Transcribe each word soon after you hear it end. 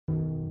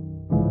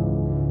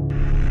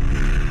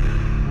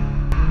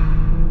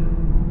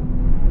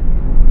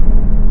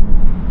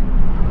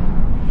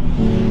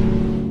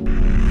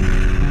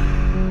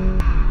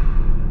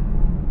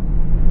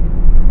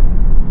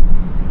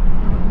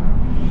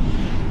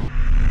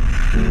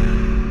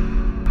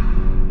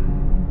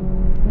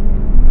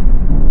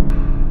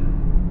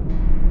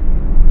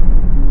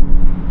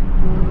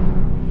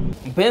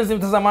Mpenzi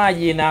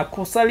mtazamaji, na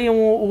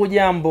kusalimu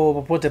ujambo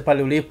popote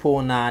pale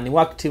ulipo, na ni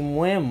wakati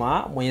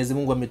mwema Mwenyezi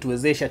Mungu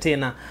ametuwezesha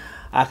tena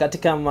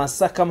katika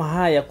masaa kama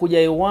haya kuja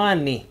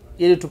hewani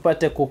ili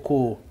tupate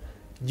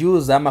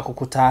kukujuza ama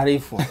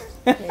kukutaarifu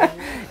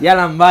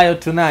yale ambayo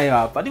tunayo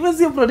hapa.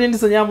 Nimezia protein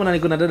sonyamu na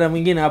niko na dada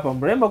mwingine hapa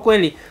mrembo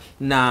kweli,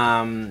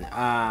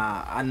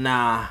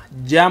 na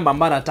jambo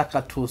ambalo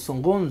nataka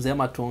tusungumze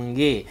ama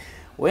tuongee.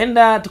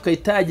 Wenda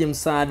tukahitaji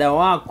msaada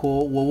wako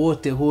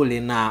wowote ule,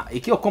 na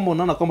ikiwa kwamba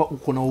unaona kwamba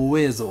uko na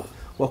uwezo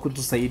wa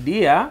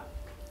kutusaidia,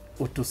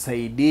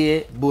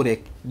 utusaidie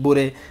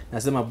bure.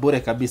 Nasema bure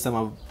kabisa,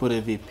 ama bure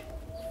vipi?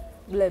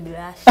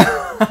 Bila.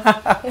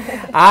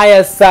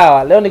 Haya,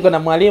 sawa. Leo niko na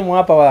mwalimu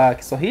hapa wa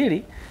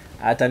Kiswahili,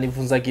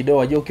 atanifunza kidogo.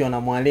 Unajua ukiwa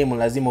na mwalimu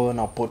lazima uwe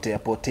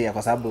unapotea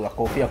kwa sababu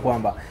akofia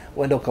kwamba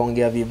uende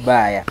ukaongea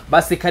vibaya.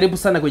 Basi karibu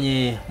sana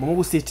kwenye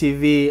Muimbaji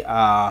TV,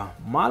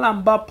 mahali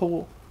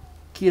ambapo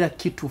kila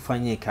kitu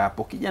fanyika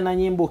hapo. Kija na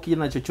nyimbo, kija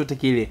na chochote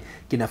kile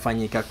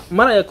kinafanyika.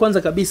 Mara ya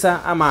kwanza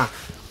kabisa, ama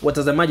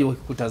watazamaji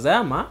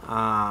wakikutazama,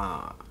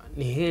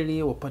 ni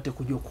heri wapate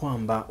kujua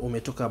kwamba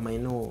umetoka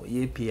maeneo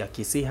yepi ya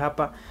Kisii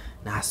hapa,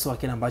 na haswa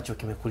kile ambacho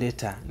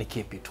kimekuleta ni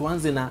kipi.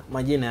 Tuanze na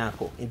majina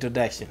yako,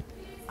 introduction.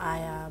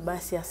 Aya,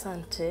 basi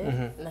asante.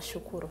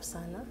 Nashukuru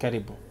sana.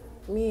 Karibu.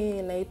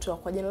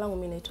 Kwa jina langu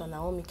mimi naitwa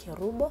Naomi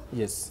Kerubo.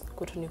 Yes.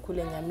 Kutu ni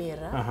kule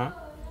Nyamira.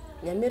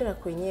 Nyamira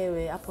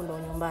kwenyewe hapo ndo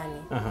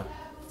nyumbani.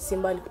 Si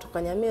mbali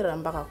kutoka Nyamira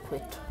mpaka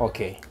kwetu.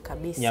 Okay.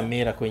 Kabisa.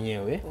 Nyamira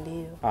kwenyewe.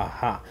 Ndio.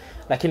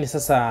 Lakini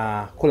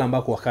sasa kula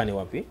ambako wakani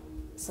wapi?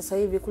 Sasa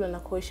hivi kule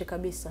nakoishi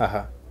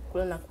kabisa.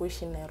 Kule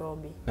nakoishi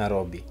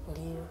Nairobi.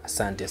 Ndio.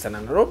 Asante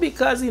sana. Nairobi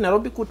kazi,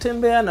 Nairobi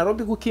kutembea,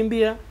 Nairobi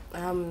kukimbia?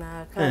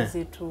 Hamna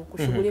kazi tu,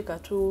 kushughulika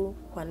tu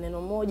kwa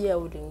neno moja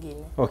au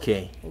lingine.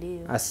 Okay. Ndio.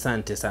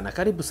 Asante sana.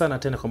 Karibu sana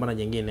tena kwa mara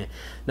nyingine.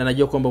 Na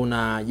najua kwamba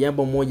una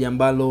jambo moja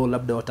ambalo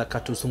labda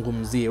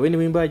watakatuzungumzie. Wewe ni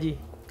mwimbaji?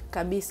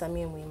 Kabisa,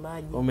 mimi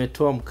mwimbaji.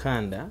 Umetoa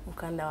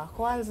mkanda wa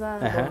kwanza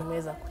ndio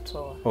nimeweza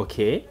kutoa.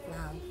 Okay.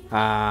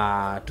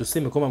 Naam.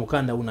 Tuseme kwamba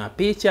mkanda una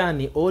picha,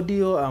 ni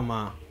audio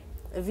ama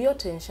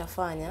vyote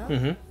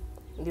nishafanya?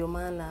 Ndio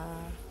maana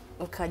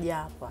nikaja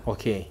hapa.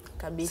 Okay.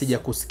 Kabisa.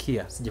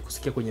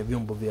 Sijakusikia kwenye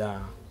vyombo vya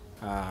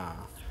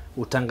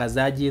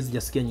utangazaji,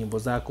 sijasikia nyimbo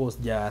zako,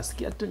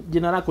 sijasikia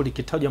jina lako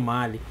likitajwa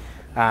mahali.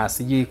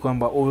 Sijui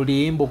kwamba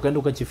uliimba ukaenda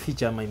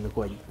ukajificha ama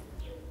imekwaje?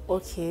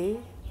 Okay.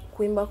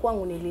 Kuimba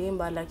kwangu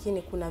niliimba,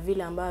 lakini kuna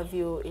vile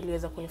ambavyo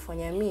iliweza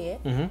kunifanya mie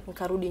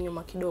nikarudi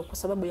nyuma kidogo kwa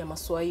sababu ya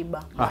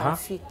maswaiba,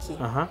 marafiki.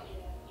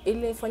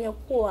 Ilifanya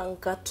kuwa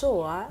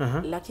nikatoa,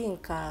 lakini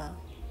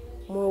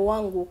moyo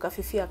wangu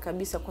kafifia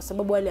kabisa kwa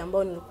sababu wale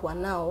ambao nilikuwa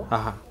nao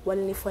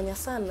walinifanya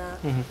sana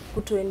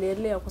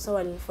kutoendelea, kwa sababu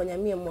walinifanya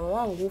mie moyo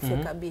wangu ufe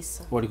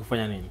kabisa.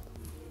 Walikufanya nini?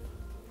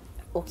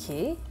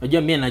 Okay.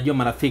 Unajua mimi najua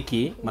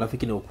marafiki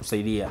ni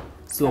wakusaidia,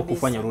 si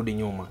wakufanya rudi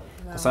nyuma.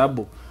 Kwa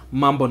sababu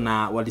mambo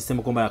na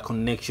walisema kwamba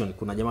connection,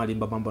 kuna jamaa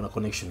alimba mambo na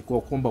connection.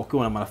 Kwa kwamba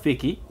ukiwa na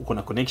marafiki uko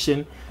na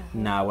connection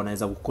na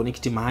wanaweza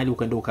kuconnect mahali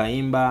ukaenda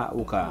ukaimba,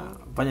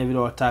 ukafanya vile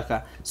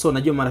wataka. So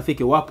najua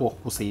marafiki wapo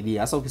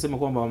kukusaidia. Sasa ukisema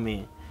kwamba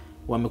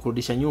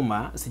wamekurudisha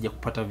nyuma,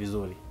 sijakupata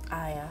vizuri.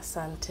 Aya,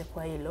 asante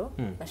kwa hilo.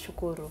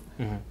 Nashukuru.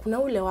 Kuna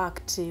ule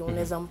wakati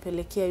unaweza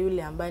mpelekea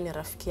yule ambaye ni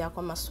rafiki yako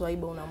ama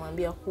swaiba,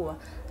 unamwambia kuwa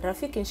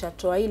rafiki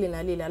nishatoa hili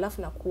na lile,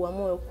 alafu nakuwa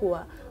moyo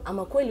kuwa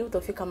ama kweli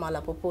utafika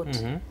mahali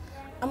popote.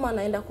 Ama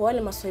anaenda kwa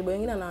wale maswaiba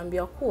wengine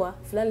anawaambia kuwa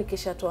fulani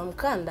kishatoa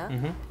mkanda,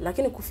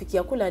 lakini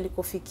kufikia kule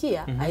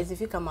alikofikia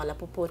haizifika mahali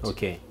popote.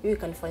 Okay. Hiyo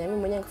ikanifanya mimi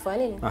mwenyewe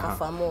nikafanya nini?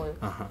 Kafa moyo.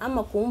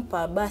 Ama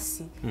kumpa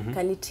basi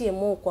kanitie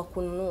moyo kwa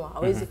kununua,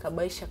 hawezi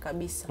kabaisha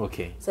kabisa.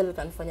 Okay. Sasa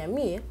ikanifanya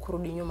mie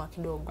kurudi nyuma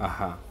kidogo.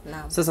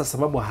 Naam. Sasa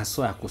sababu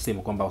haswa ya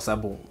kusema kwamba kwa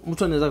sababu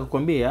mtu anaweza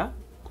kukwambia,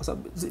 kwa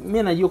sababu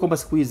mimi najua kwamba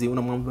siku hizi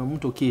unamwambia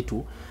mtu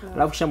kitu,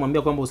 alafu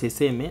kishamwambia kwamba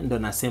usiseme, ndo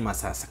nasema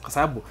sasa. Kwa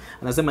sababu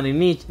anasema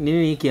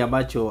nini hiki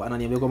ambacho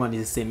ananiambia kwamba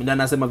nisiseme, ndo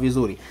anasema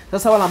vizuri.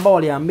 Sasa wale ambao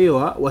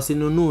waliambiwa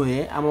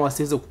wasinunue ama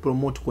wasiweze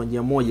kupromote kwa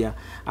njia moja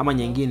ama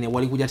nyingine,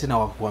 walikuja tena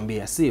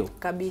wakuambia, sio?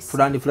 Kabisa.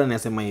 Fulani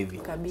anasema hivi.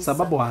 Kabisa.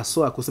 Sababu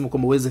haswa kusema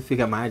kwamba uweze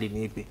fika mahali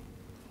ni ipi?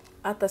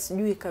 Hata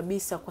sijui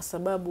kabisa, kwa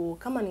sababu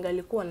kama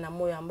ningalikuwa na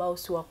moyo ambao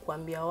si wa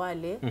kuambia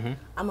wale,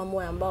 ama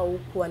moyo ambao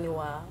hukuwa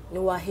ni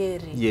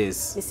waheri,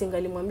 yes,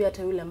 nisingalimwambia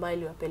hata yule ambaye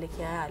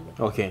aliwapelekea yale.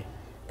 Okay.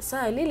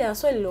 Sasa lile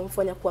aswali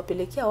lilomfanya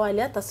kuwapelekea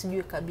wale hata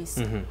sijui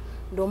kabisa.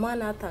 Ndio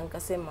maana hata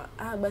nikasema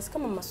basi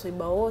kama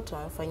maswaiba wote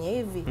wanafanya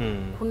hivi,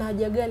 kuna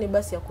haja gani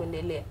basi ya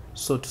kuendelea?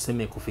 So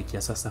tuseme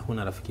kufikia sasa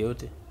huna rafiki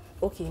yote?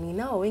 Okay,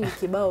 ninao wengi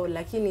kibao,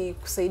 lakini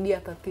kusaidia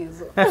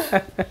tatizo.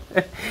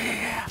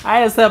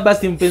 Haya, sasa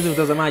basi mpenzi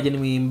mtazamaji, ni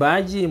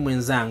mwimbaji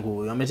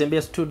mwenzangu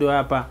ametembea studio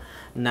hapa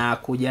na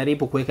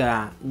kujaribu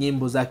kuweka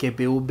nyimbo zake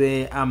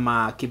peupe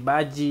ama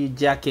kibaji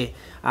yake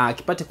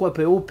kipate kuwa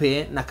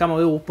peupe. Na kama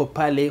wewe upo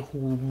pale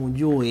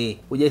humjui,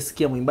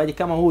 hujasikia mwimbaji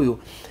kama huyu,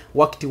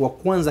 wakati wa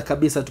kwanza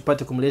kabisa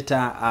tupate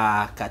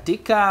kumleta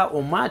katika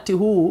umati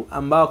huu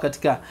ambao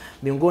katika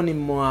miongoni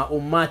mwa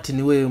umati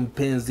ni wewe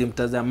mpenzi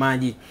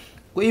mtazamaji.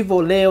 Kwa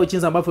hivyo leo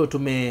jinsi ambavyo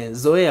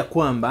tumezoea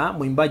kwamba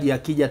mwimbaji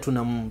akija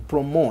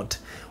tunampromote,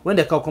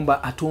 wende kwa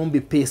kwamba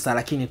atuombi pesa,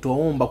 lakini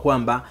tuomba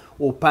kwamba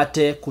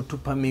upate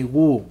kutupa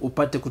miguu,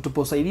 upate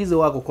kutupa usaidizi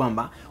wako,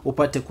 kwamba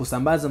upate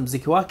kusambaza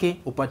muziki wake,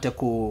 upate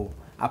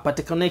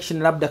apate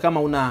connection, labda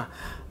kama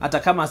hata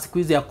kama siku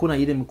hizi hakuna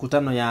ile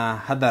mikutano ya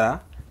hadhara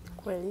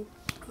kweli,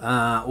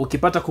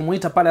 ukipata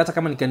kumuita pale hata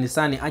kama ni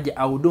kanisani aje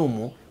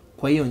audumu,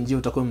 kwa hiyo njia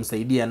utakuwa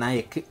msaidia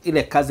naye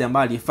ile kazi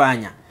ambayo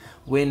alifanya,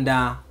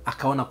 wenda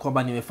akaona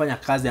kwamba nimefanya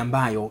kazi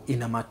ambayo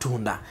ina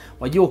matunda.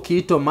 Wajua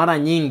ukiitwa mara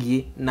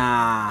nyingi na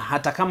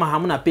hata kama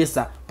hamna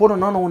pesa, mbona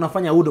unaona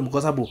unafanya huduma?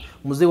 Kwa sababu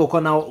muziki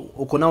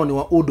uko nao ni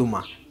wa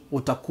huduma,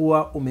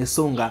 utakuwa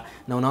umesonga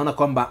na unaona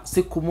kwamba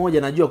siku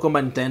moja najua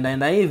kwamba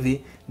nitaenda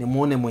hivi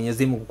nimuone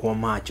Mwenyezi Mungu kwa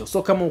macho.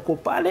 So kama uko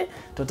pale,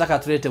 tunataka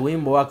tulete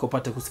wimbo wako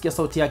upate kusikia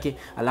sauti yake,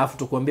 alafu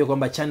tukuambie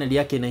kwamba channel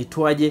yake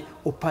inaitwaje,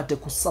 upate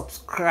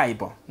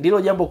kusubscribe.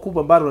 Ndilo jambo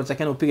kubwa ambalo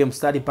unatakiwa upige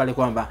mstari pale,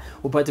 kwamba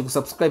upate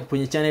kusubscribe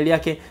kwenye channel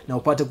yake na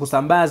upate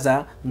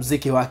kusambaza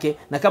muziki wake.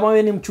 Na kama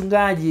wewe ni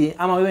mchungaji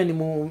ama wewe ni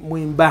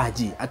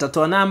muimbaji,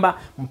 atatoa namba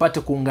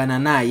mpate kuungana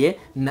naye,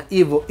 na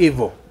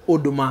hivyo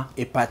huduma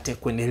ipate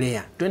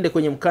kuendelea. Twende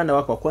kwenye mkanda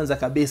wako wa kwanza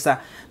kabisa,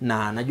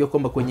 na najua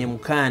kwamba kwenye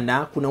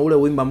mkanda kuna ule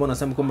wimbo ambao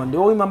unasema kwamba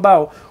ndio wimbo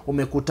ambao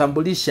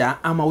umekutambulisha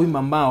ama wimbo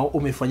ambao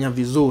umefanya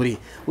vizuri.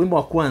 Wimbo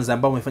wa kwanza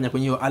ambao umefanya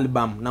kwenye hiyo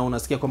album na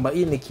unasikia kwamba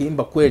hii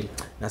nikiimba kweli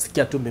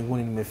nasikia tu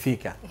mbinguni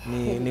nimefika.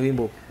 Ni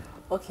wimbo.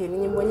 Okay, ni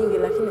nyimbo nyingi,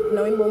 lakini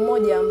kuna wimbo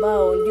mmoja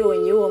ambao ndio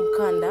wenye huo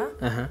mkanda.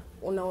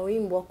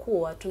 Unaoimbwa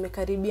kuwa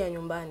tumekaribia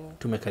nyumbani.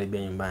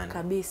 Tumekaribia nyumbani.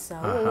 Kabisa.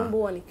 Huo wimbo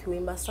huwa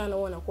nikiuimba sana,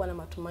 huwa nakuwa na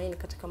matumaini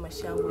katika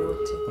maisha yangu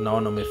yote.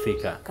 Unaona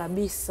umefika.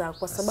 Kabisa,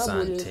 kwa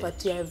sababu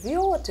ulinipatia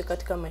vyote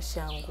katika maisha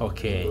yangu.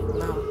 Okay.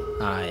 Naam.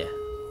 Haya.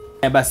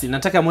 Basi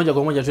nataka moja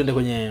kwa moja tuende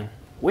kwenye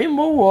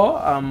wimbo huo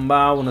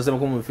ambao unasema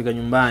kwamba umefika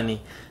nyumbani,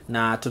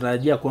 na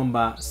tunatarajia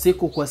kwamba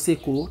siku kwa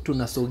siku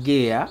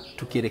tunasogea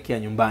tukielekea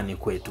nyumbani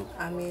kwetu.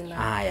 Amina.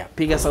 Haya,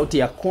 piga sauti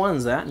ya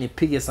kwanza,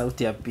 nipige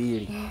sauti ya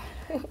pili.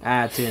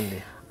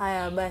 Twende.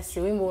 Haya basi,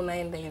 wimbo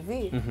unaenda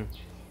hivi.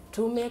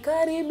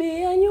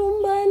 Tumekaribia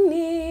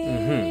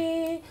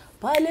nyumbani,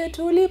 pale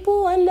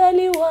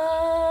tulipoandaliwa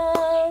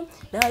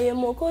naye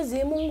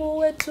Mwokozi Mungu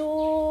wetu,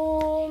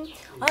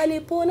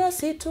 alipo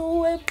nasi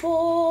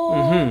tuwepo.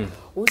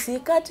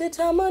 Usikate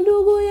tamaa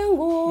ndugu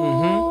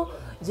yangu,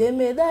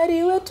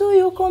 jemedari wetu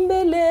yuko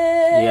mbele.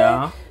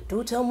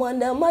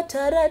 Tutamwandama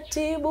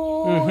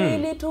taratibu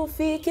ili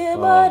tufike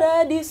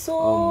paradiso.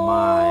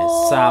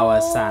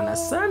 Sawa sana.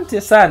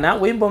 Asante sana.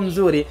 Wimbo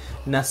mzuri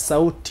na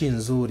sauti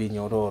nzuri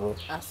nyororo.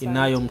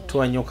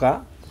 Inayomtoa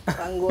nyoka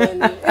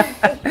pangoni.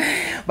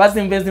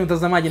 Basi mpenzi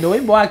mtazamaji, ndio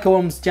wimbo wake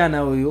wa msichana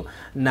huyu,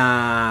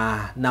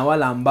 na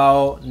wala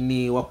ambao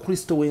ni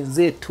Wakristo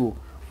wenzetu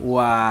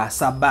wa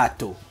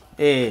Sabato.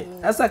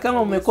 Sasa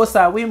kama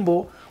umekosa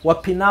wimbo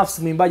wa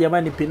binafsi, mwimbaji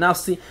ambaye ni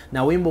binafsi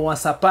na wimbo wa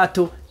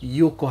Sabato,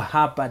 yuko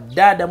hapa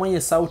dada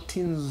mwenye sauti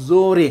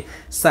nzuri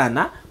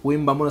sana,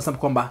 wimbo ambao unasema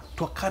kwamba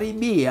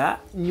tukaribia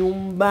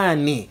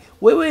nyumbani.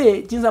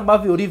 Wewe jinsi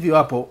ambavyo ulivyo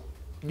hapo,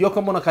 jua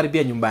kwamba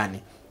unakaribia nyumbani.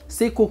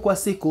 Siku kwa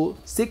siku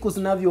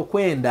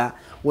zinavyokwenda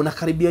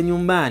unakaribia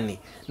nyumbani,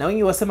 na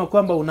wengi wasema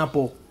kwamba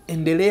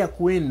unapoendelea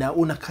kuenda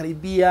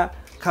unakaribia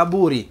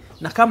kaburi.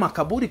 Na kama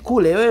kaburi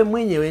kule wewe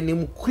mwenyewe ni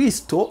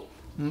Mkristo,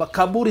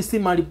 kaburi si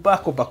mahali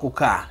pako pa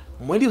kukaa.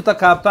 Mwili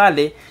utakaa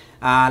pale,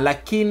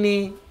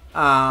 lakini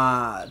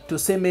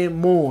tuseme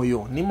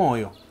moyo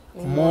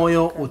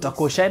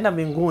utakoshaenda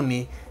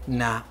mbinguni,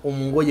 na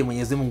umungoje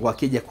Mwenyezi Mungu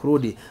akija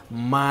kurudi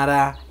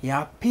mara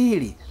ya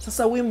pili.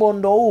 Sasa wimbo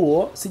ndo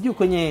huo, sijui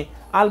kwenye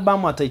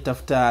album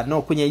ataitafuta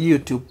kwenye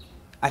YouTube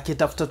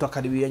akitafuta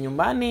tukaribia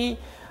nyumbani,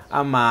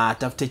 ama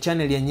atafute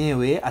channel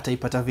yenyewe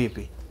ataipata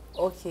vipi?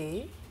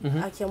 Okay.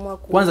 Akiamua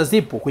kwanza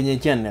zipo kwenye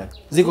channel,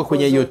 ziko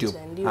kwenye YouTube.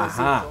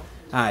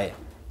 Haya.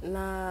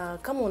 Na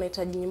kama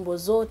unahitaji nyimbo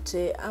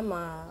zote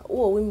ama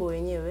huo wimbo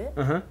wenyewe,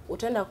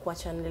 utaenda kwa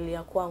channel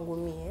ya kwangu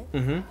mie,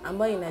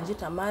 ambayo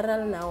inajiita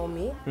Maral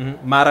Naomi.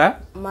 Maral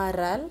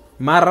Naomi.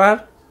 MARRAL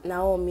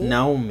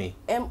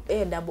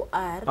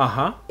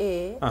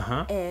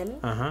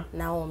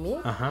Naomi.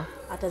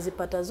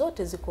 Atazipata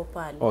zote, ziko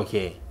pale.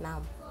 Okay.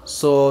 Naam.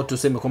 So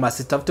tuseme kwamba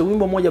sitafute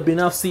wimbo moja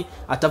binafsi,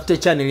 atafute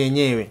channel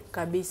yenyewe.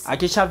 Kabisa.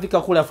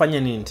 Akishafika kule afanye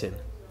nini tena?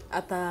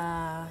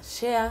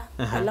 Share,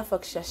 alafu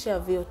akisha share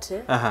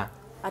vyote,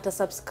 ata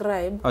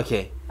subscribe.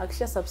 Okay.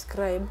 Akisha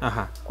subscribe,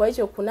 kwa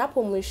hiyo kuna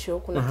hapo mwisho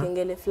kuna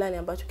kengele fulani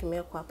ambacho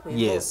kimewekwa hapo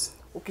hivyo. Yes.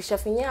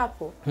 Ukishafinya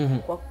hapo,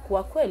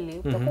 kwa kweli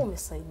utakuwa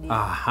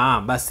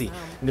umesaidia. Basi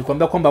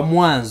nilikwambia kwamba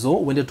mwanzo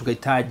uende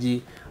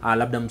tukahitaji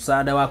labda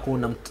msaada wako,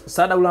 na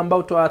msaada ule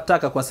ambao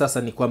tunataka kwa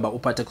sasa ni kwamba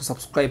upate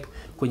kusubscribe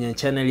kwenye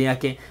channel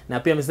yake, na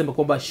pia amesema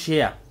kwamba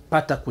share,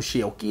 pata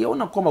kushare.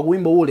 Ukiona kwamba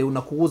wimbo ule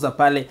unakuguza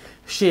pale,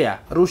 share,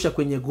 rusha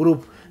kwenye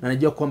group, na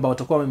najua kwamba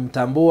watakuwa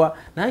wamemtambua,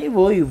 na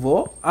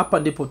hivyo hapa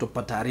ndipo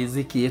tupata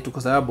riziki yetu,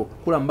 kwa sababu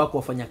kula ambako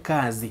wafanya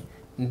kazi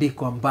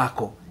ndiko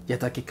ambako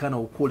yatakikana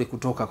ukule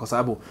kutoka, kwa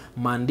sababu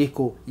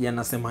maandiko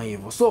yanasema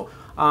hivyo. So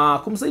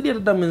kumsaidia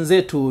dada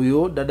mwenzetu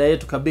huyu, dada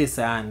yetu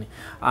kabisa yani,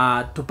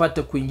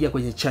 tupate kuingia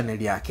kwenye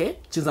channel yake,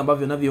 jinsi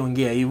ambavyo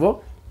ninavyoongea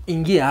hivyo,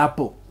 ingia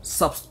hapo,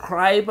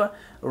 subscribe,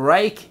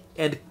 like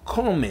and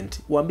comment.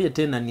 Waambie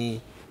tena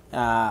ni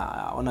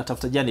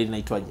unatafuta jani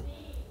linaitwaje?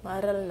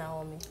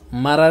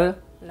 Maral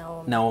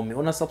Naomi.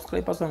 Una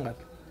subscribers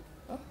wangapi?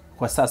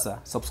 Kwa sasa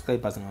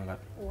subscribers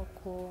wangapi?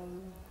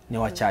 Ni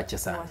wachache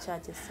sana.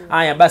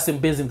 Haya basi,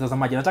 mpenzi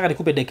mtazamaji, nataka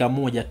nikupe dakika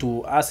moja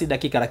tu, si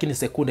dakika lakini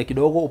sekunde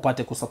kidogo,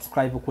 upate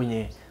kusubscribe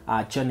kwenye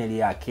channel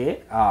yake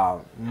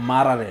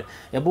Maral.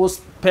 Hebu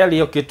spell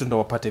hiyo kitu ndo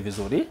wapate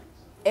vizuri.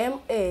 M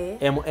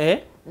A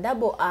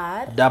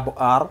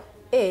R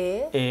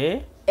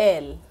A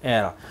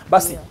L.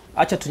 Basi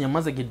acha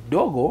tunyamaze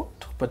kidogo,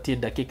 tupatie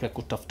dakika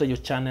kutafuta hiyo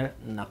channel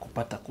na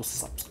kupata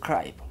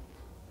kusubscribe.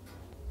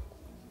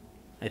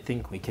 I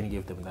think we can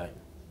give them that.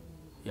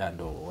 Ya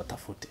ndo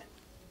watafute.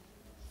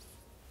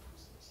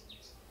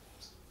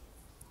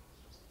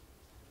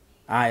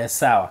 Haya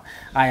sawa.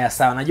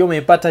 Najua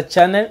umepata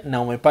channel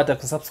na umepata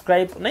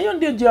kusubscribe, na hiyo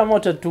ndio njia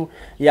moja tu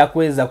ya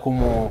kuweza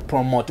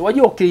kumpromote.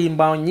 Wajua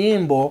ukiimba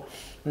nyimbo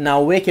na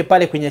uweke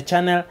pale kwenye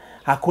channel,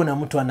 hakuna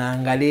mtu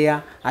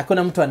anaangalia,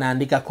 hakuna mtu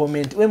anaandika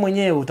comment, we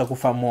mwenyewe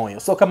utakufa moyo.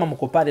 So kama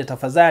mko pale,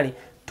 tafadhali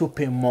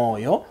tupe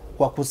moyo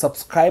kwa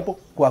kusubscribe,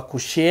 kwa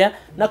kushare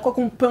na kwa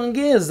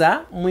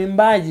kumpongeza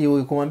mwimbaji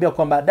huyu, kumwambia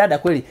kwamba dada,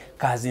 kweli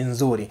kazi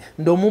nzuri.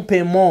 Ndio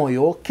mupe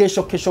moyo,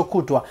 kesho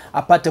kutwa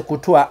apate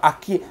kutoa,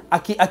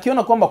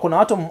 akiona kwamba kuna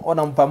watu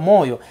wanampa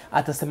moyo,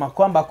 atasema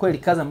kwamba kweli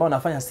kazi ambayo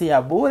nafanya si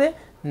ya bure,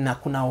 na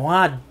kuna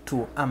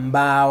watu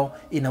ambao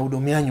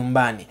inahudumia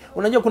nyumbani.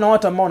 Unajua kuna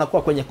watu ambao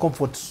wanakuwa kwenye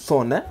comfort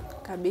zone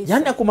kabisa.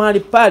 Yani yako mahali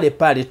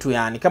pale tu,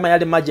 yani kama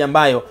yale maji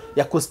ambayo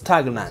yako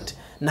stagnant,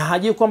 na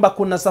hajui kwamba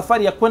kuna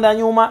safari ya kwenda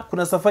nyuma,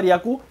 kuna safari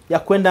ya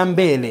kwenda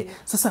mbele.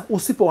 Sasa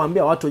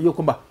usipowaambia watu wajue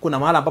kwamba kuna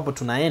mahali ambapo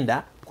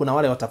tunaenda, kuna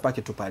wale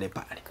watapaki tu pale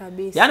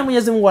kabisa. Yani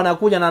Mwenyezi Mungu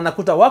anakuja na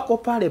anakuta wako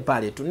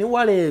pale tu, ni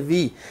wale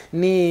hivi,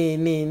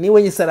 ni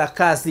wenye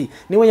sarakasi,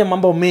 ni wenye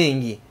mambo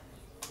mengi.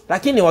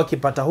 Lakini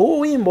wakipata huu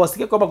wimbo,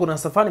 wasikie kwamba kuna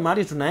safari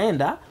mahali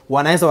tunaenda,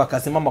 wanaweza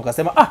wakasimama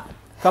wakasema,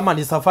 kama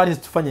ni safari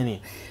tufanye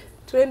nini?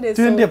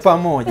 Twende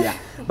pamoja.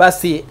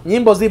 Basi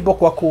nyimbo zipo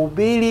kwa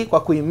kuhubiri,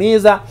 kwa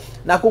kuhimiza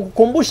na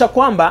kukukumbusha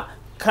kwamba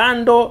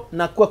kando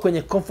na kuwa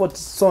kwenye comfort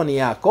zone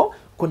yako,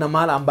 kuna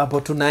mahali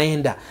ambapo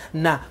tunaenda.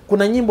 Na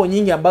kuna nyimbo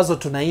nyingi ambazo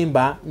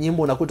tunaimba,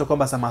 nyimbo unakuta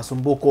kwamba za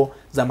masumbuko,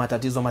 za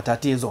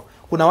matatizo.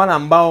 Kuna wale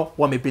ambao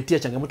wamepitia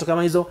changamoto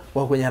kama hizo,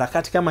 wako kwenye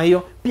harakati kama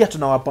hiyo, pia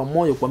tunawapa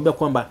moyo kuambia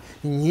kwamba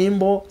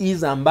nyimbo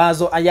hizo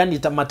ambazo yani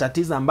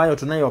matatizo ambayo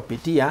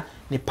tunayopitia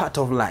ni part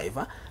of life,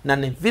 na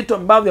ni vitu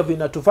ambavyo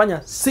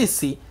vinatufanya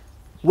sisi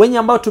wenye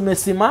ambao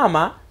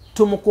tumesimama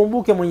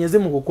tumkumbuke Mwenyezi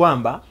Mungu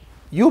kwamba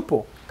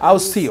yupo, au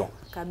sio?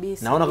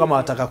 Naona kama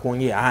wataka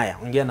kuongea. Haya,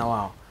 ongea na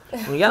wao.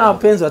 Ongea na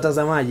wapenzi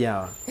watazamaji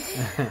hawa.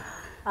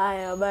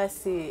 Haya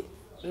basi,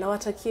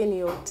 nawatakieni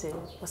yote,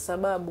 kwa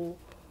sababu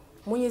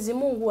Mwenyezi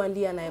Mungu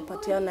ndiye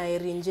anayepatiana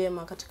heri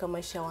njema katika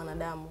maisha ya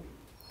wanadamu.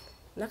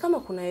 Na kama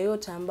kuna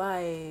yeyote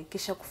ambaye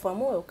kisha kufa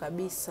moyo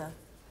kabisa,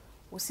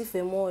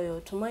 usife moyo,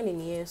 tumaini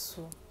ni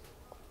Yesu.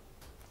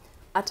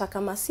 Hata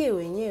kama si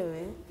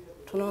wenyewe,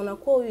 tunaona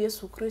kuwa huyu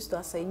Yesu Kristo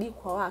asaidii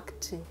kwa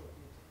wakati,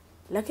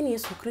 lakini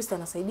Yesu Kristo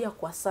anasaidia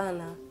kwa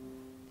sana.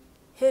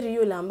 Heri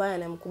yule ambaye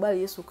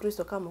anamkubali Yesu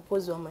Kristo kama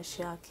mwokozi wa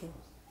maisha yake,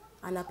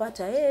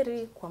 anapata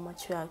heri kwa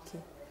macho yake,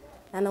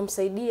 na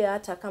anamsaidia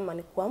hata kama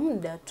ni kwa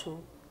muda tu,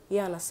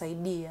 yeye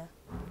anasaidia.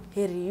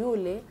 Heri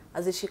yule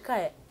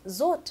azishikae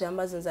zote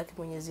ambazo ni zake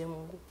Mwenyezi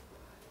Mungu.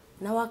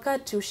 Na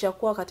wakati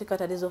ushakuwa katika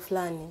tatizo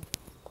fulani,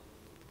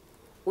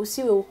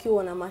 usiwe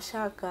ukiwa na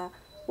mashaka,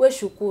 we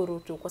shukuru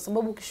tu, kwa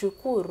sababu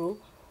ukishukuru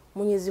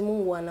Mwenyezi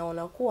Mungu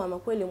anaona kuwa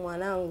makweli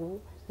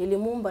mwanangu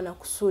nilimuumba na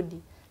kusudi,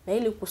 na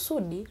ili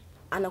kusudi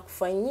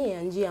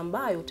anakufanyia njia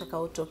ambayo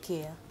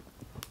utakaotokea.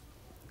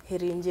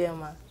 Heri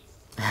njema.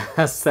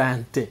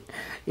 Asante.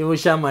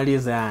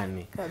 Imeshamaliza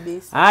yani.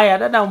 Kabisa. Haya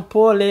dada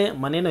mpole,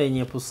 maneno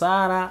yenye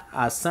busara,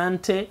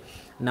 asante.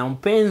 Na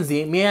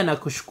mpenzi, mimi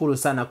nakushukuru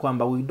sana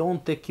kwamba we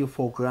don't take you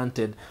for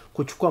granted,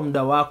 kuchukua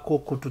muda wako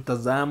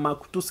kututazama,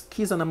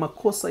 kutusikiza na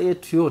makosa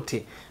yetu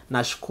yote.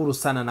 Nashukuru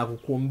sana na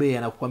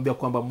kukuombea na kukuambia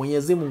kwamba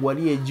Mwenyezi Mungu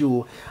aliye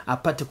juu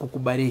apate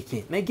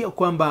kukubariki. Na ikiwa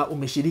kwamba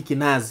umeshiriki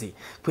nazi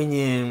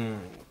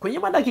kwenye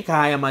madakika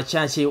haya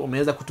machache,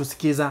 umeweza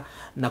kutusikiza,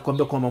 na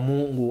kuambia kwamba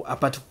Mungu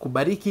apate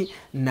kukubariki.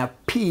 Na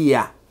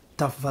pia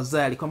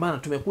tafadhali, kwa maana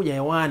tumekuja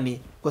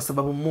hewani kwa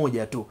sababu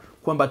moja tu,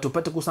 kwamba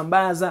tupate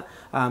kusambaza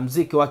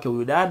mziki wake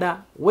huyu dada,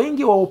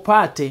 wengi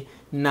waupate,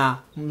 na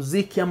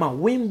mziki ama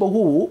wimbo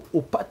huu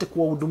upate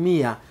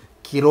kuwahudumia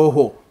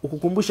kiroho.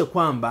 Ukukumbushe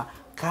kwamba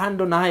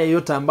kando na haya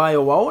yote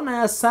ambayo waona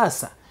ya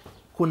sasa,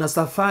 kuna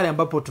safari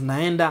ambapo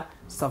tunaenda.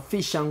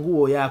 Safisha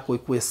nguo yako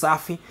ikuwe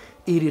safi,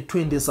 ili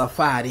twende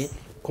safari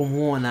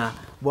kumuona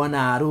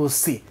bwana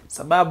harusi.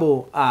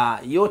 Sababu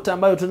yote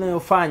ambayo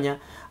tunayofanya,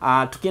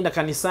 tukienda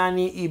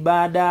kanisani,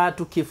 ibada,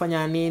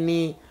 tukifanya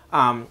nini,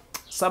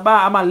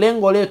 ama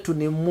lengo letu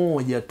ni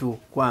moja tu,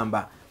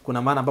 kwamba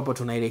kuna maana ambapo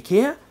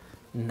tunaelekea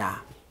na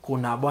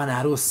kuna bwana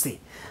harusi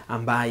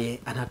ambaye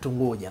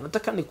anatungoja.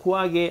 Nataka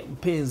nikuage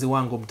mpenzi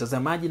wangu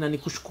mtazamaji na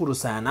nikushukuru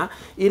sana,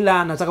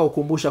 ila nataka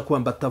kukumbusha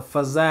kwamba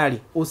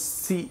tafadhali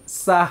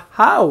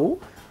usisahau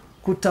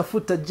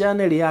kutafuta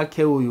channel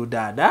yake huyu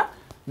dada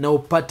na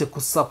upate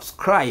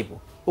kusubscribe.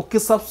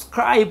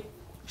 Ukisubscribe,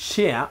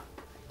 share,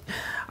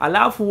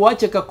 alafu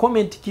uache ka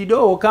comment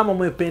kidogo kama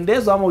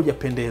umependezwa ama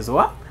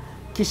hujapendezwa.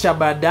 Kisha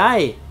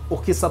baadaye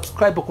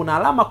ukisubscribe kuna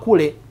alama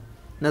kule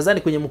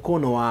nadhani kwenye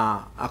mkono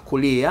wa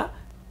kulia,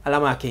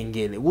 alama ya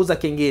kengele. Guza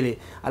kengele,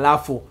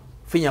 alafu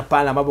finya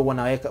pale ambapo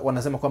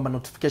wanasema kwamba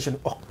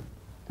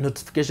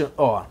notification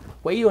on.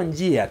 Kwa hiyo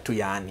njia tu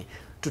yani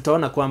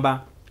tutaona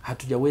kwamba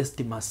hatuja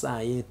waste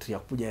masaa yetu ya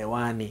kuja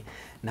hewani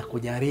na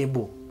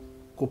kujaribu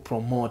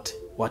kupromote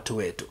watu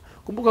wetu.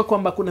 Kumbuka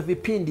kwamba kuna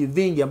vipindi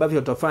vingi ambavyo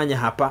tutafanya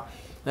hapa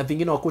na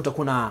vingine wakuta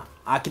kuna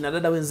akina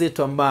dada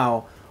wenzetu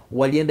ambao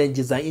walienda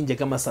nchi za nje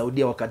kama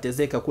Saudia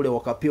wakatezeka kule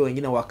wakapewa,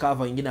 wengine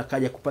wakava, wengine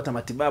akaja kupata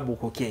matibabu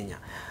huko Kenya.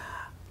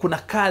 Kuna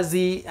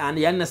kazi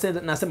yani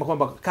nasema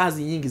kwamba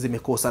kazi nyingi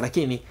zimekosa,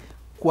 lakini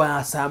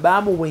kwa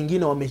sababu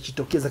wengine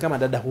wamejitokeza kama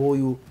dada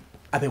huyu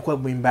amekuwa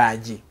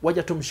mwimbaji,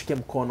 waje tumshike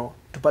mkono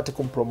tupate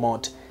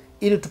kumpromote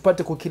ili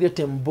tupate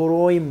kucreate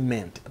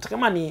employment. Hata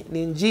kama ni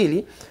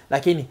injili,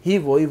 lakini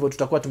hivyo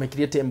tutakuwa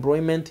tumecreate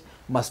employment,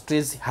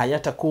 stress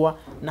hayatakuwa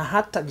na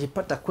hata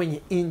jipata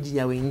kwenye inji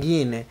ya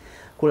wengine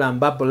kula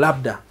ambapo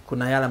labda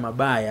kuna yala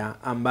mabaya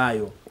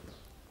ambayo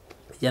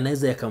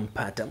yanaweza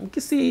yakampata.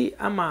 Mkisi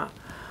ama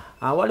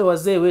wale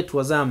wazee wetu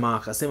wazama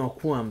akasema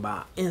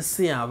kwamba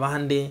ensi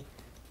abande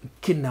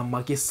kina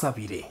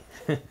magisabire.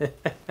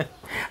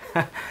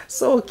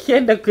 So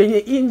ukienda kwenye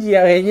inji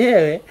ya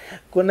wenyewe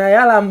kuna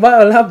yala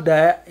ambayo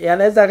labda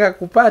yanaweza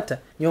yakakupata.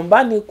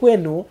 Nyumbani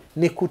kwenu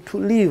ni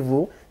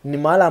kutulivu, ni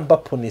mahali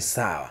ambapo ni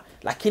sawa,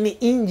 lakini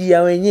inji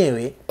ya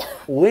wenyewe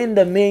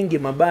huenda mengi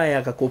mabaya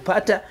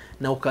yakakupata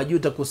na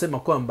ukajuta kusema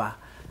kwamba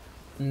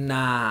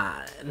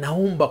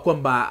naomba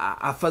kwamba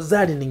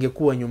afadhali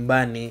ningekuwa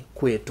nyumbani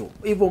kwetu.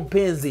 Hivyo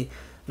mpenzi,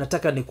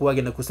 nataka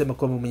nikuage na kusema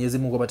kwamba Mwenyezi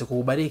Mungu apate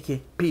kukubariki.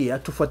 Pia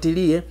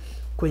tufuatilie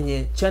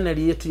kwenye channel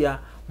yetu ya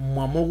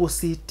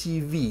Muimbaji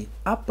TV.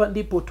 Hapa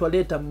ndipo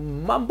twaleta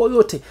mambo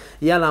yote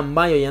yale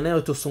ambayo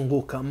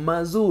yanayotusunguka,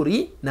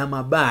 mazuri na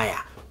mabaya.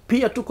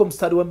 Pia tuko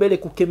mstari wa mbele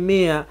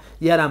kukemea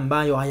yale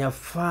ambayo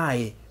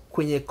hayafai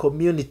kwenye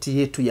community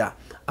yetu ya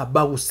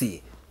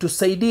Abausi.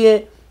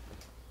 Tusaidie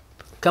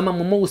kama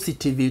Muimbaji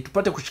TV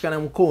tupate kushikana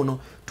mkono,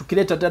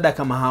 tukileta dada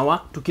kama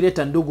hawa,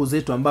 tukileta ndugu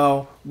zetu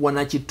ambao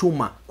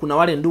wanachituma. Kuna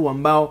wale ndugu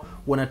ambao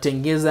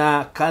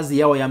wanatengeza kazi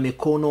yao ya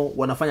mikono,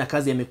 wanafanya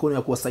kazi ya mikono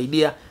ya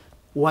kuwasaidia,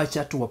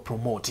 wacha tu wa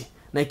promote.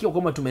 Na ikiwa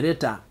kama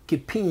tumeleta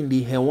kipindi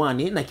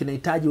hewani na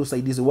kinahitaji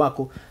usaidizi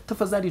wako,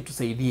 tafadhali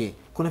tusaidie.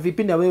 Kuna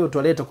vipindi wewe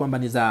tualeta kwamba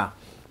ni za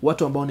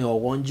watu ambao ni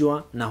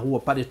wagonjwa, na huwa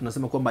pale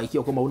tunasema kwamba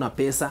ikiwa kama una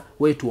pesa,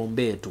 wewe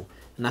tuombee tu.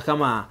 Na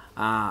kama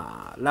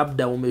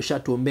labda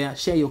umeshatuombea,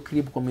 share hiyo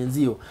clip kwa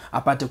mwenzio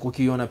apate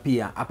kukiona,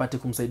 pia apate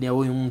kumsaidia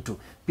huyu mtu.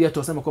 Pia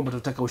tunasema kwamba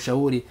tunataka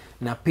ushauri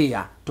na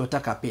pia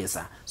tunataka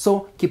pesa.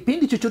 So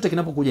kipindi chochote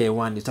kinapokuja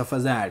hewani,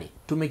 tafadhali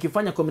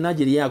tumekifanya kwa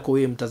minajili yako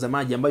wewe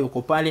mtazamaji ambaye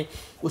uko pale.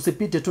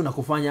 Usipite tu na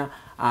kufanya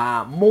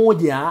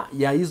moja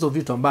ya hizo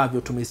vitu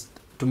ambavyo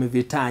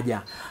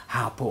tumevitaja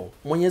hapo.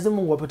 Mwenyezi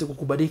Mungu apate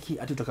kukubariki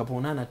hadi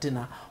tutakapoonana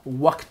tena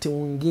wakati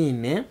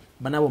mwingine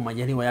banapo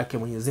majaliwa yake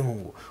Mwenyezi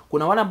Mungu.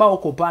 Kuna wale ambao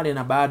uko pale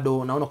na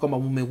bado naona kwamba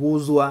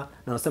mmeguzwa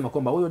na unasema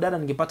kwamba huyo dada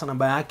ningepata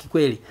namba yake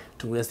kweli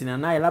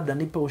tungewasiliana naye, labda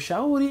nipe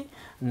ushauri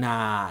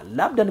na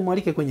labda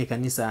nimwalike kwenye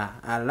kanisa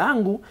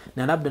langu,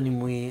 na labda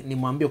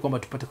nimwambie kwamba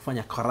tupate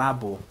kufanya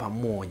karabo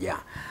pamoja.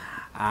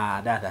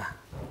 Dada,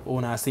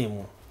 una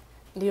simu?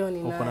 Ndio,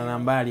 ninayo. Uko na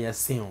nambari ya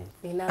simu?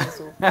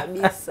 Ninazo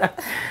kabisa.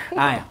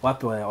 Haya,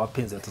 wapi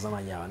wapenzi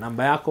watazamaji hawa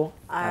namba yako,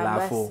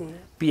 alafu basi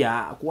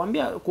pia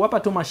kuwapa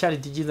tu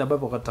masharti jinsi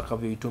ambavyo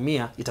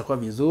utakavyoitumia itakuwa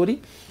vizuri.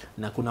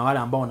 Na kuna wale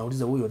ambao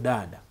wanauliza huyo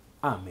dada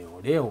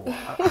ameolewa.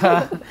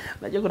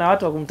 Unajua kuna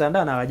watu wa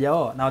kumtandao na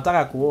hawajaoa na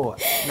wataka kuoa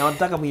na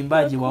wanataka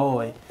muimbaji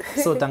waoe.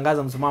 So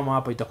tangaza msimamo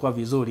hapa, itakuwa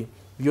vizuri.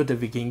 Vyote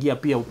vikiingia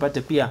pia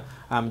upate pia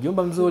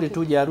mjomba mzuri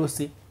tuje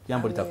harusi,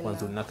 jambo litakuwa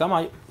nzuri. Na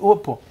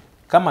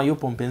kama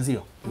yupo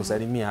mpenzio,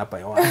 msalimia hapa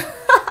hewani.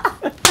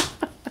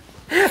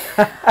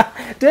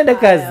 Tuende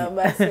kazi.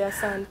 Basi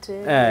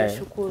asante,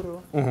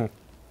 nashukuru.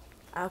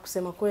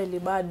 Kusema kweli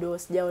bado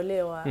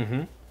sijaolewa.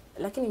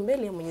 Lakini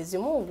mbele ya Mwenyezi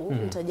Mungu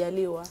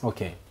nitajaliwa.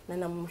 Okay. Na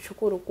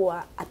namshukuru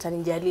kuwa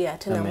atanijalia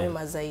tena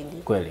mwema zaidi.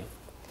 Kweli.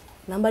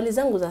 Nambari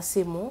zangu za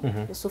simu ni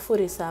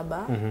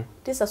 07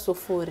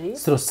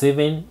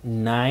 90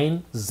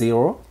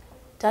 0790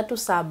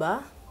 37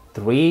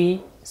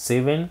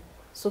 37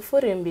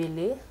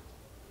 02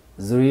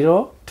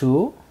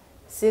 02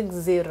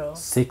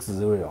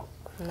 60.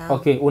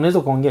 Okay, unaweza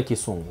kuongea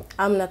Kisungu?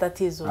 Amna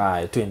tatizo.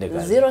 Haya, tuende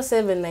kazi.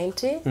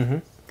 0790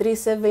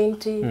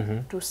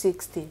 370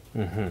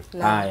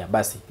 260. Haya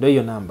basi ndio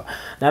hiyo namba.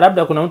 Na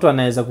labda kuna mtu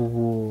anaweza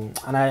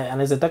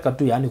anaweza taka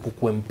tu yani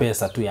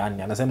kukuempesa tu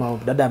yani. Anasema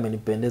dada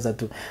amenipendeza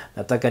tu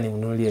nataka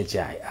nimnunulie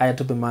chai. Haya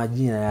tupe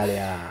majina yale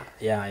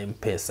ya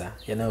M-Pesa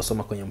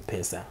yanayosoma kwenye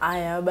M-Pesa.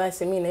 Haya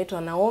basi mimi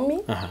naitwa Naomi.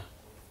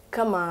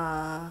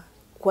 Kama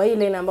kwa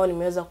ile ina ambayo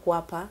nimeweza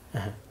kuwapa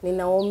ni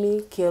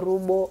Naomi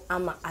Kerubo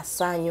ama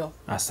Asanyo.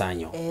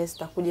 Asanyo.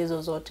 Zitakuja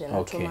hizo zote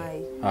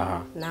natumai.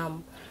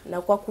 Naam.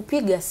 Na kwa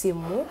kupiga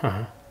simu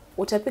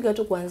utapiga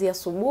tu kuanzia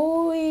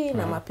asubuhi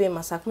na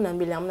mapema saa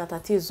 12 hamna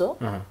tatizo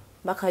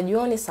mpaka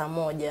jioni saa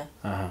 1.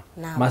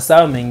 Naam.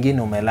 Masaa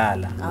mengine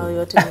umelala. Au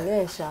yote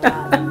mengine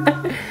inshallah.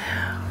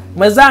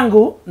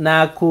 Mwenzangu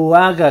na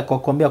kuaga kwa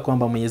kuambia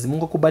kwamba Mwenyezi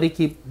Mungu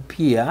akubariki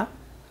pia.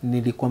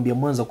 Nilikwambia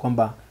mwanzo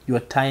kwamba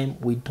your time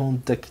we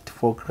don't take it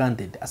for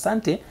granted.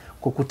 Asante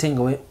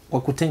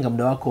kwa kutenga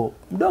muda wako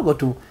mdogo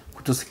tu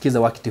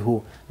kutusikiza wakati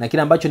huu. Na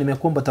kile ambacho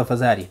nimekuomba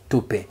tafadhali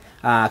tupe.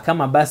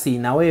 Kama basi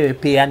na wewe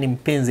pia ni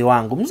mpenzi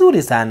wangu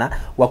mzuri sana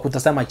wa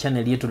kutazama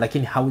channel yetu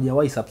lakini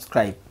haujawahi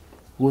subscribe.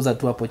 Guza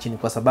tu hapo chini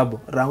kwa sababu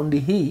raundi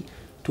hii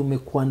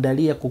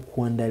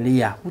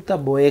kukuandalia.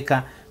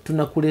 Utaboeka,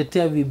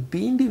 tunakuletea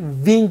vipindi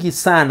vingi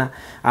sana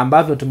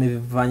ambavyo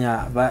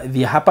tumevifanya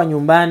vya hapa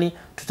nyumbani.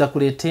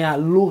 Tutakuletea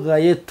lugha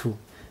yetu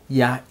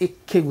ya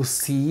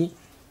Ekegusi,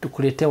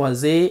 tukuletea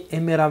wazee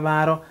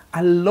emeravaro,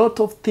 a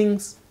lot of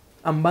things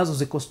ambazo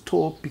ziko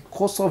store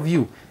because of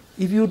you.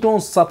 If you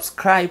don't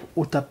subscribe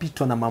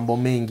utapitwa na mambo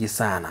mengi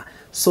sana.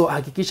 So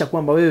hakikisha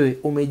kwamba wewe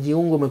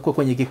umejiunga, umekuwa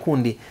kwenye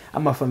kikundi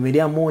ama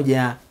familia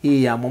moja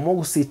hii ya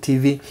Muimbaji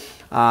TV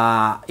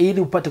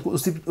ili upate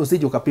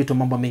usije ukapitwa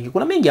mambo mengi.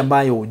 Kuna mengi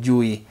ambayo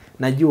hujui.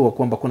 Najua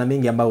kwamba kuna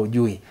mengi ambayo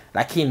hujui.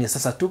 Lakini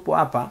sasa tupo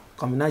hapa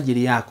kwa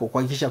minajili yako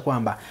kuhakikisha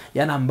kwamba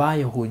yana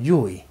ambayo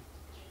hujui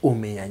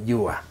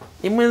umeyajua.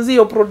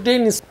 Imwenzio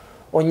proteins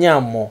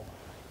onyamo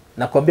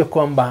na kuambia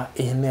kwamba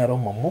enero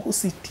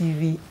Muimbaji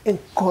TV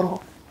enkoro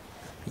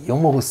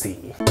yomugusi.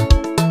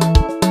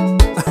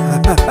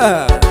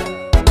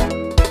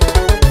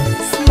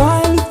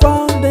 Smiley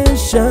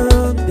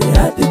Foundation, the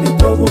happy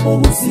people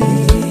Muimbaji.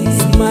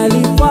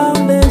 Smiley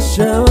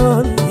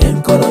Foundation,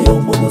 enkoro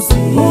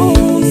yomugusi.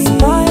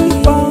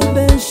 Smiley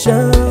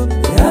Foundation,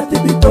 the happy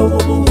people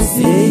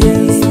Muimbaji.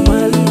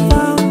 Smiley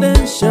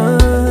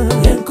Foundation,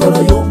 enkoro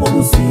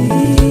yomugusi.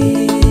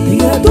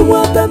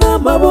 Tuwata na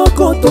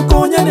maboko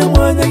tukonyane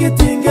mwanya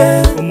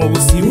gitinge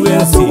Muimbaji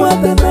wese.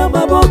 Tuwata na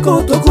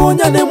maboko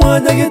tukonyane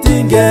mwanya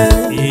gitinge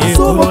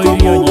Asoba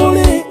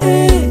kumugole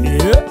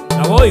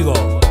Aboigo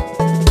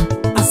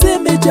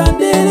Aseme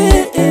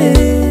jandere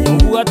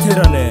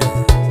Mubuaterane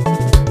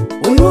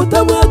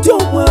Uyuta mwatyo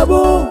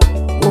mwabo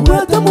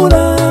Umwata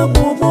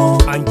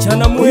muramumo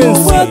Anchana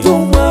mwensi Umwata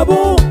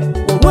mwabo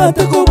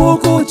Umwata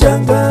kuboko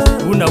changa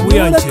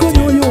Unabuyanchete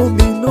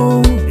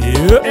Unakunyuyumino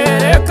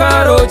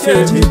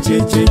karoche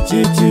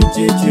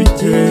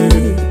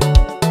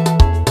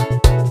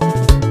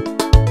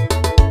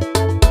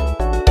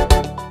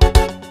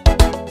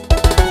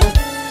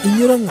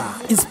Inyuranga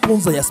is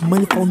sponsor ya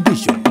Smiley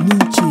Foundation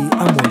Ninchi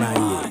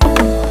Amonaye.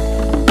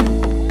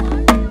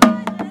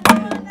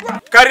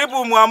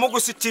 Karibu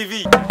Muimbaji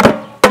TV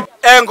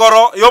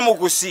Engoro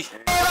yomugusi.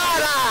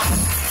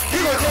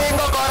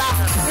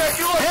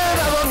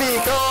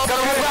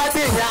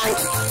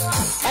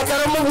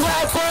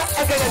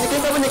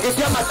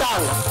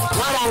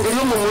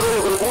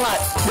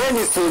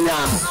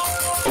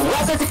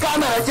 Wakati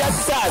kamera ya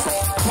kisasa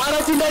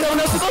mwana tindele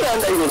unasikola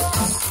ndayo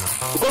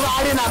kuba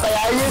ari namba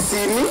ya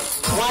yesimi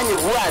mwanyi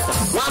vuata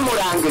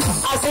mwamurange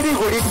asiri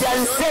kulitia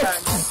nse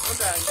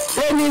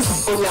Dennis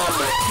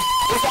Onyama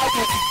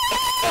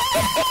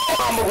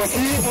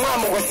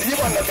Muimbaji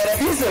bwana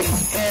television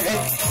TV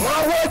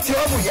mwawochi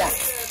obuya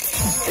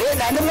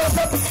na ndimo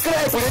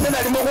subscribe lende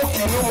nalimo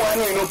kukinyo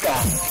mwana inuka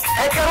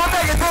ekarota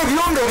gete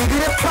byonde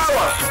bibire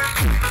power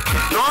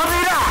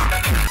nobira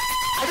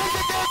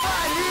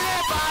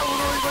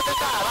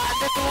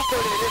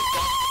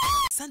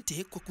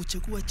Asante kwa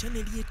kuchagua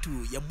channel yetu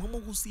ya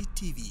Muimbaji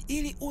TV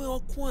ili uwe wa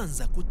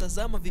kwanza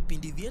kutazama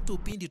vipindi vyetu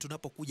pindi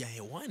tunapokuja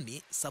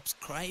hewani.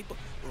 Subscribe,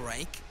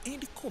 like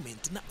and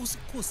comment na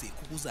usikose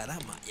kuguza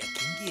alama ya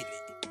kengele.